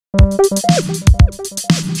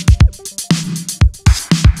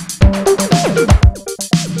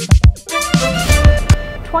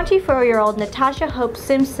"24-year-old Natasha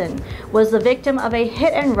Hope-Simpson was the victim of a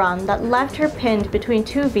hit-and-run that left her pinned between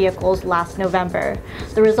two vehicles last November.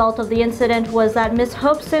 The result of the incident was that Ms.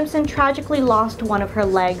 Hope-Simpson tragically lost one of her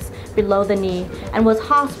legs below the knee and was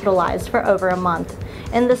hospitalized for over a month.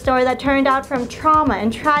 In the story that turned out from trauma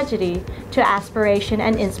and tragedy to aspiration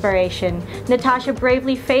and inspiration, Natasha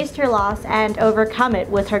bravely faced her loss and overcome it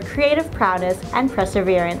with her creative prowess and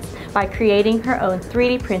perseverance by creating her own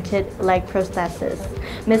 3D printed leg prosthesis.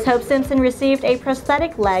 Ms. Hope-Simpson received a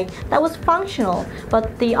prosthetic leg that was functional,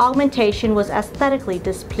 but the augmentation was aesthetically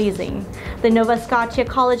displeasing. The Nova Scotia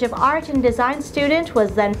College of Art and Design student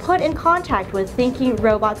was then put in contact with Thinking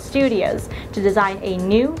Robot Studios to design a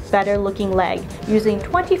new, better-looking leg using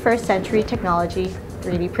 21st century technology,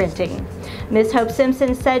 3D printing. Ms.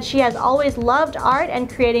 Hope-Simpson said she has always loved art and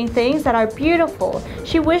creating things that are beautiful.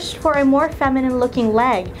 She wished for a more feminine-looking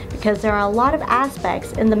leg because there are a lot of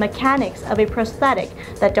aspects in the mechanics of a prosthetic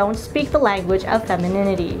that don't speak the language of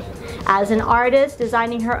femininity. As an artist,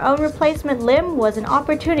 designing her own replacement limb was an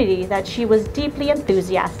opportunity that she was deeply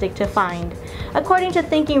enthusiastic to find. According to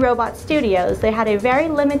Thinking Robot Studios, they had a very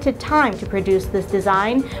limited time to produce this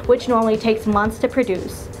design, which normally takes months to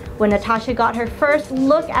produce. When Natasha got her first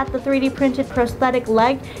look at the 3D printed prosthetic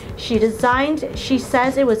leg she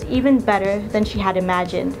says it was even better than she had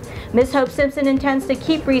imagined. Ms. Hope-Simpson intends to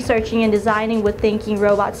keep researching and designing with Thinking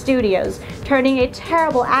Robot Studios, turning a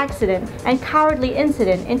terrible accident and cowardly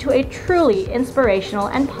incident into a truly inspirational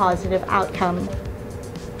and positive outcome.